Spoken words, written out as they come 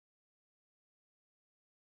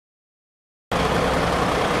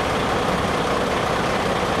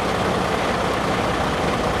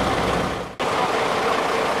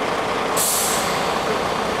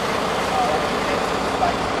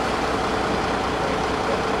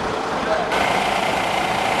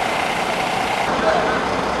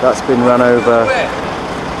That's been run over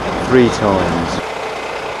 3 times.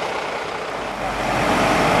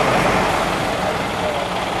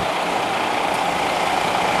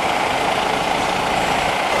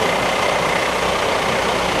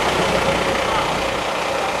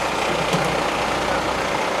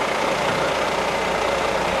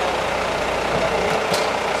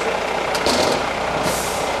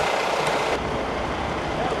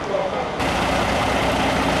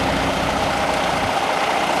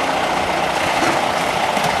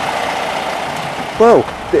 Well,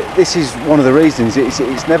 this is one of the reasons.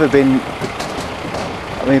 It's never been,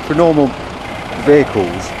 I mean, for normal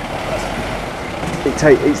vehicles,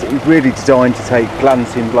 it's really designed to take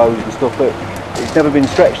glancing blows and stuff, but it's never been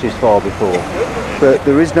stretched this far before. But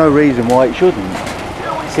there is no reason why it shouldn't.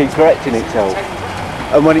 It keeps correcting itself.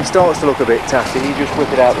 And when it starts to look a bit tatty, you just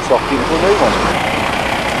whip it out the socket and put a new one.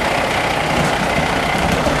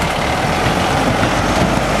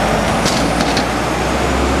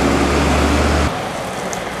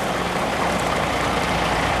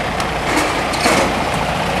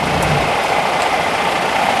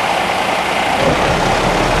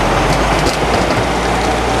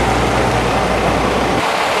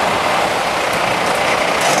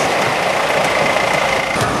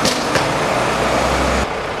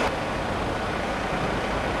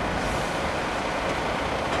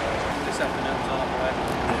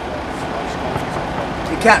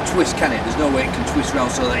 It can't twist, can it? There's no way it can twist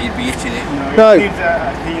around so that you'd be hitting it. No. It needs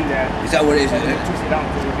a pin there. Is that what it is? Twist it down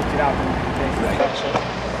to get it out.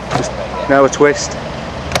 And Just now a twist.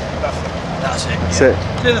 That's it. That's it.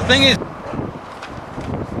 See, the thing is,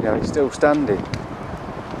 Yeah, it's still standing,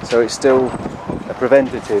 so it's still a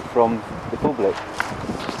preventative from the public.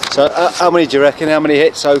 So how many do you reckon? How many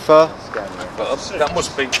hits so far? That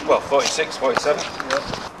must be, well, 46, 47.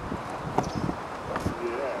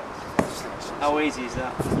 How easy is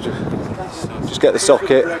that? Just get the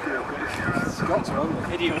socket.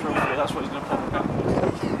 Idiot from that's what he's going to pop back.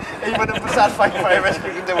 even if the sad fire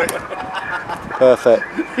rescue can do it. Perfect.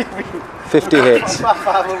 50 hits.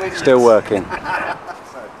 Still working.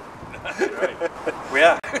 We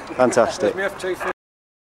are. Fantastic. We have 2 feet.